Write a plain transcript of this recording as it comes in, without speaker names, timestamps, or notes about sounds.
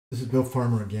This is Bill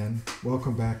Farmer again.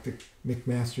 Welcome back to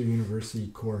McMaster University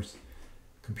course,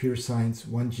 Computer Science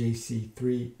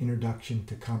 1JC3 Introduction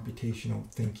to Computational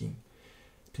Thinking.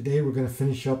 Today we're going to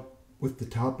finish up with the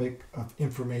topic of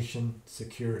information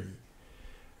security.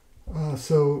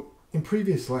 So in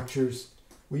previous lectures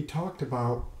we talked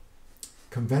about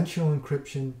conventional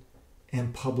encryption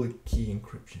and public key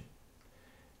encryption.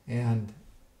 And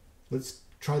let's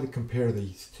try to compare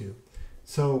these two.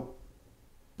 So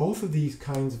both of these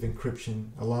kinds of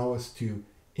encryption allow us to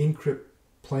encrypt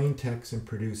plain text and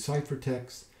produce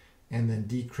ciphertext, and then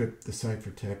decrypt the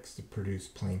ciphertext to produce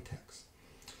plain text.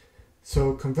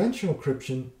 So conventional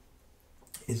encryption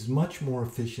is much more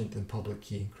efficient than public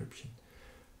key encryption.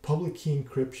 Public key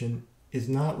encryption is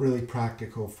not really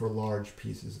practical for large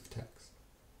pieces of text.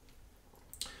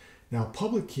 Now,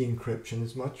 public key encryption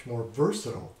is much more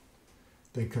versatile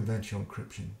than conventional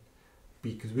encryption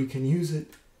because we can use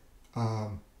it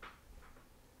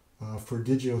for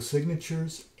digital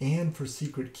signatures and for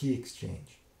secret key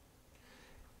exchange.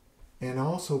 And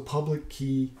also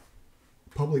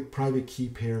public-private key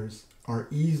pairs are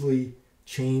easily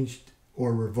changed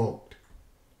or revoked.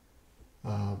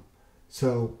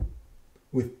 So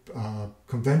with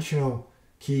conventional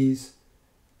keys,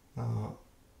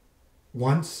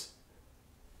 once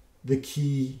the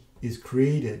key is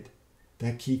created,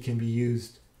 that key can be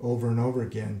used over and over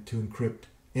again to encrypt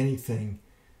anything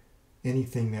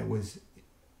that was,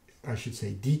 I should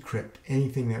say, decrypt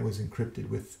anything that was encrypted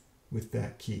with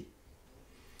that key.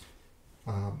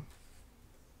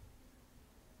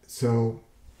 So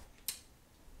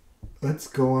let's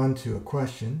go on to a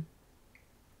question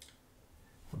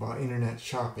about internet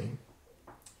shopping.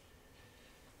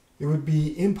 It would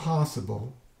be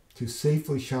impossible to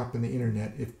safely shop on the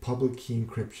internet if public key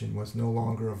encryption was no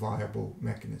longer a viable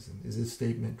mechanism. Is this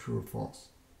statement true or false?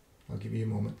 I'll give you a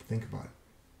moment to think about it.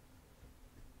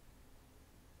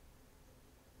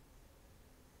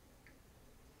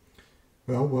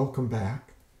 Well, welcome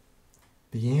back.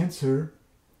 The answer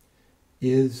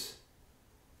is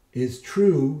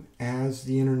true as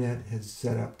the internet has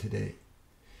set up today.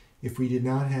 If we did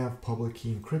not have public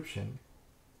key encryption,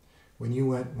 when you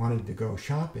wanted to go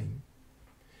shopping,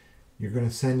 you're going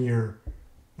to send your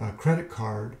credit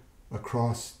card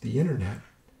across the internet.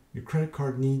 Your credit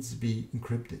card needs to be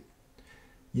encrypted.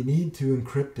 You need to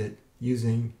encrypt it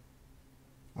using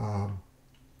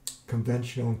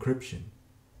conventional encryption.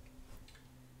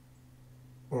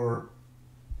 Or,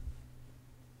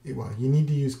 well, you need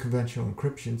to use conventional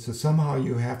encryption, so somehow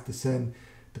you have to send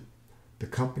the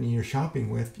company you're shopping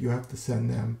with, you have to send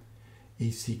them a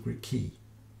secret key.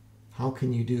 How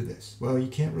can you do this? Well, you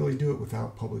can't really do it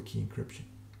without public key encryption.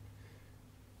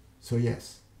 So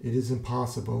yes, it is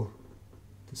impossible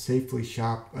to safely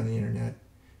shop on the internet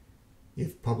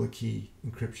if public key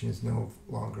encryption is no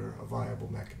longer a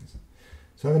viable mechanism.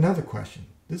 So I have another question.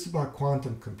 This is about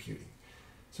quantum computing.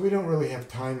 So we don't really have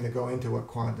time to go into what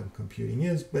quantum computing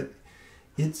is, but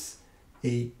it's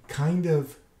a kind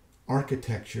of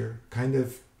architecture, kind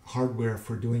of hardware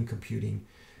for doing computing,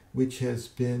 which has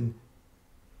been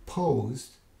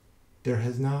posed. There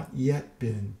has not yet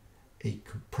been a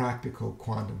practical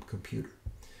quantum computer.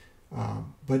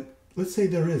 But let's say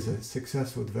there is a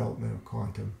successful development of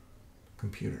quantum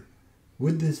computer.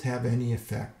 Would this have any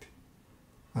effect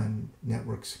on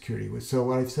network security? So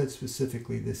what I've said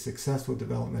specifically, the successful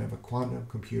development of a quantum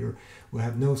computer will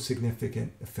have no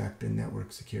significant effect in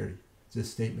network security. Is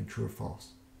this statement true or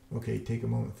false? Okay, take a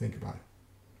moment to think about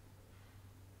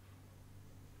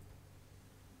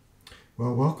it.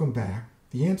 Well, welcome back.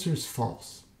 The answer is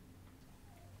false.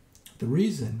 The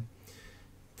reason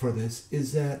for this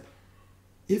is that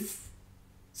if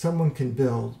someone can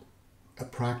build a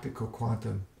practical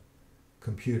quantum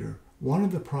computer, one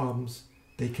of the problems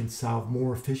they can solve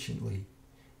more efficiently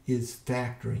is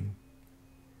factoring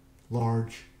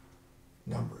large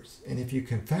numbers. And if you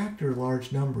can factor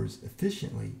large numbers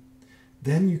efficiently,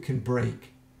 then you can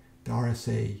break the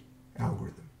RSA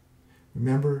algorithm.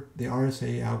 Remember, the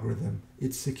RSA algorithm,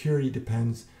 its security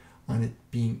depends on it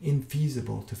being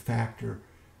infeasible to factor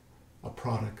a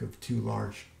product of two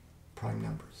large prime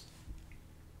numbers.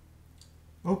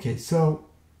 Okay, so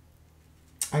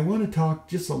I want to talk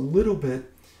just a little bit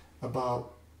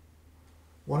about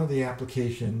one of the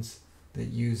applications that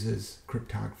uses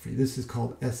cryptography. This is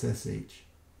called SSH.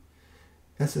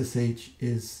 SSH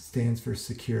stands for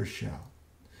Secure Shell.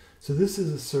 So this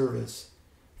is a service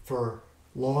for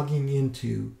logging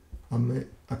into an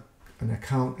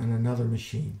account on another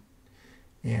machine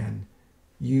and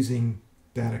using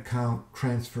that account,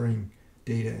 transferring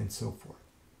data, and so forth.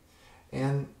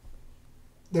 And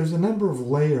there's a number of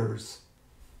layers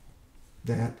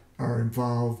that are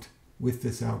involved with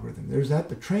this algorithm. There's at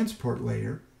the transport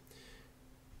layer.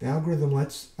 The algorithm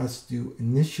lets us do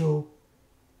initial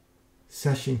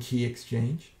session key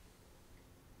exchange,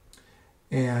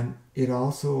 and it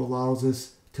also allows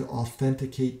us to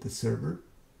authenticate the server,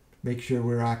 make sure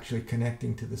we're actually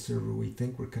connecting to the server we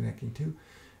think we're connecting to,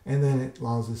 and then it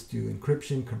allows us to do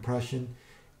encryption, compression,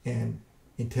 and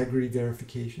integrity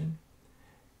verification,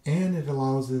 and it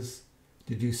allows us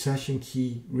to do session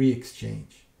key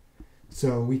re-exchange.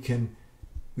 So we can,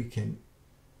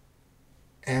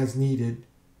 as needed,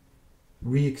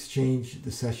 re-exchange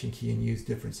the session key and use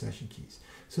different session keys.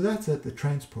 So that's at the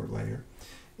transport layer.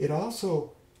 It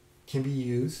also can be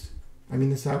used,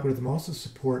 this algorithm also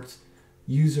supports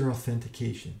user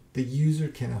authentication. The user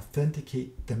can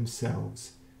authenticate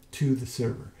themselves to the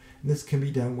server. And this can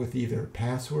be done with either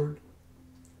password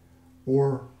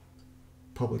or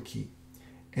public key.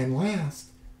 And last,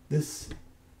 this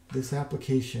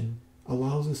application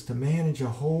allows us to manage a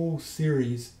whole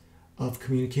series of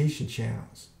communication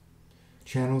channels.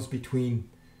 Channels between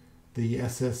the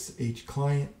SSH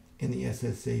client and the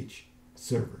SSH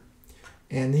server.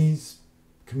 And these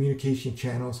communication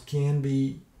channels can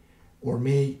be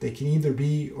they can either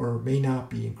be or may not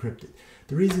be encrypted.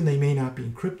 The reason they may not be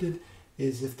encrypted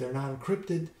is if they're not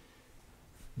encrypted,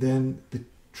 then the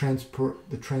transport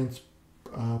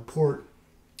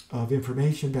of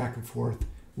information back and forth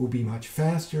will be much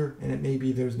faster, and it may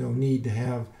be there's no need to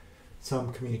have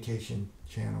some communication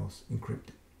channels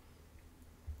encrypted.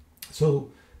 So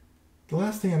the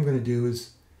last thing I'm going to do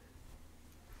is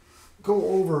go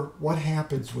over what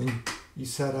happens when you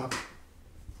set up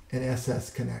an SS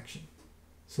connection.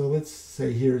 So let's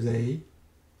say here's A,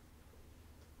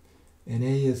 and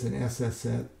A is an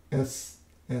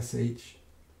SSH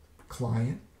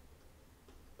client,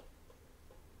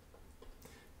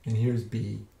 and here's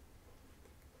B,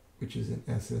 which is an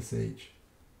SSH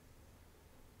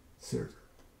server.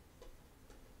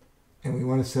 And we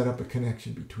want to set up a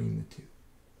connection between the two.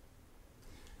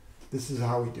 This is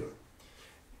how we do it.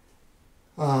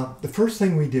 The first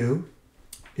thing we do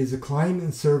is the client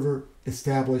and server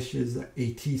establishes a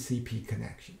TCP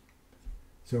connection.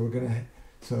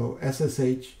 So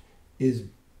SSH is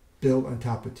built on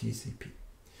top of TCP.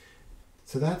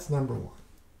 So that's number one.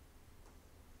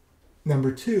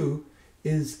 Number two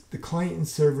is the client and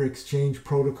server exchange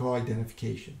protocol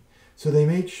identification. So they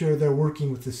make sure they're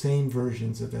working with the same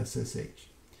versions of SSH.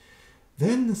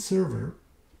 Then the server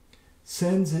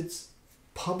sends its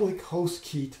public host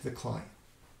key to the client.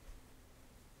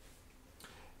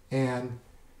 And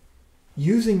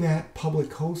using that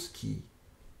public host key,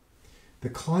 the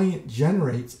client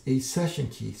generates a session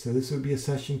key. So this would be a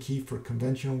session key for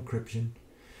conventional encryption.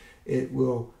 It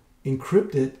will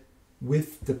encrypt it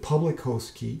with the public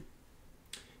host key,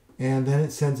 and then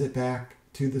it sends it back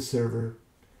to the server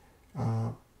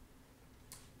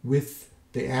with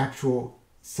the actual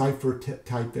cipher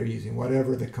type they're using,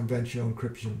 whatever the conventional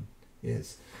encryption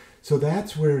is. So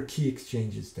that's where key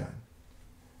exchange is done.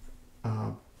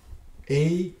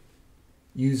 A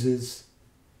uses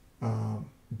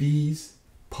B's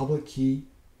public key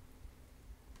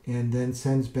and then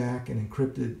sends back an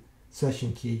encrypted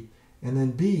session key, and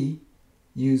then B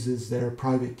uses their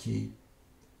private key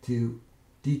to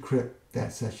decrypt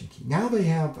that session key. Now they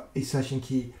have a session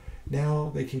key.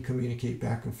 Now they can communicate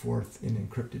back and forth in an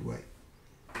encrypted way.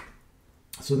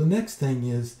 So the next thing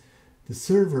is the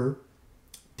server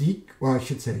the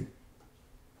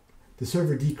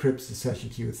server decrypts the session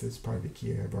key with its private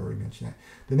key. I've already mentioned that.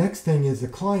 The next thing is the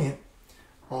client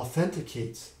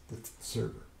authenticates the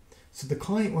server. So the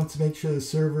client wants to make sure the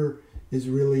server is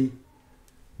really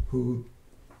who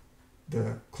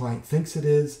the client thinks it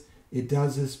is. It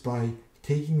does this by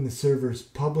taking the server's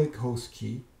public host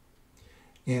key,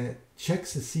 and it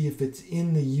checks to see if it's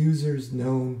in the user's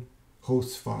known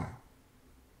host file.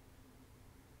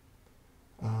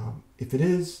 If it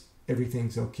is,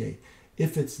 everything's okay.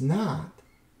 If it's not,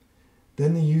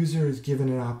 then the user is given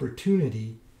an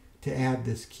opportunity to add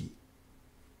this key.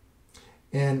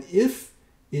 And if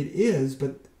it is,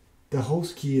 but the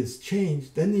host key is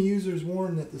changed, then the user is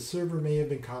warned that the server may have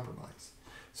been compromised.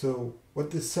 So what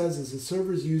this says is the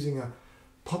server is using a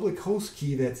public host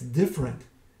key that's different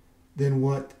than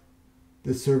what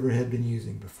the server had been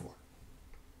using before.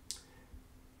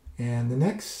 And the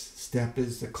next step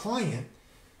is the client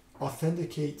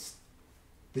authenticates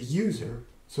the user.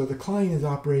 So the client is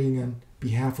operating on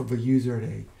behalf of a user at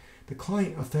A. The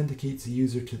client authenticates the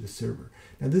user to the server.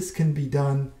 Now this can be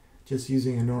done just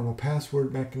using a normal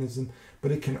password mechanism,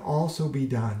 but it can also be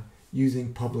done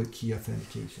using public key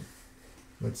authentication.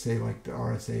 Let's say like the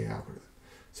RSA algorithm.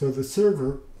 So the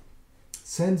server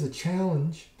sends a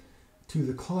challenge to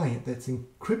the client that's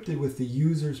encrypted with the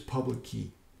user's public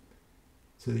key.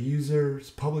 So the user's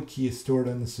public key is stored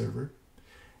on the server,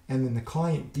 and then the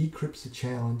client decrypts the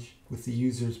challenge with the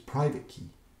user's private key.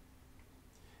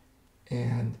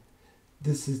 And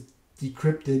this is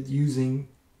decrypted using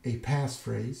a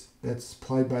passphrase that's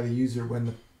supplied by the user when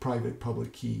the private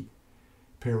public key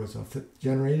pair was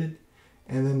generated.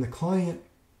 And then the client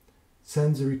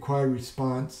sends a required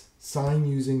response signed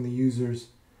using the user's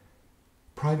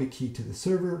private key to the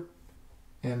server,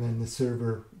 and then the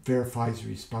server verifies the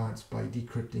response by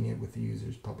decrypting it with the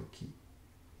user's public key.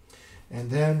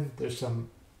 And then there's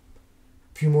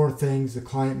few more things. The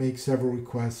client makes several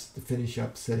requests to finish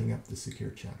up setting up the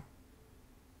secure channel.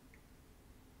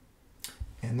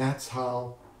 And that's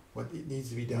what it needs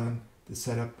to be done to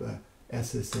set up the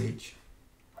SSH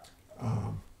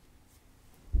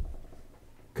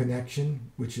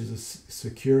connection, which is a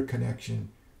secure connection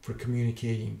for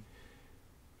communicating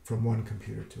from one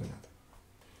computer to another.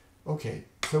 Okay,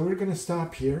 so we're going to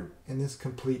stop here, and this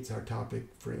completes our topic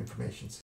for information security.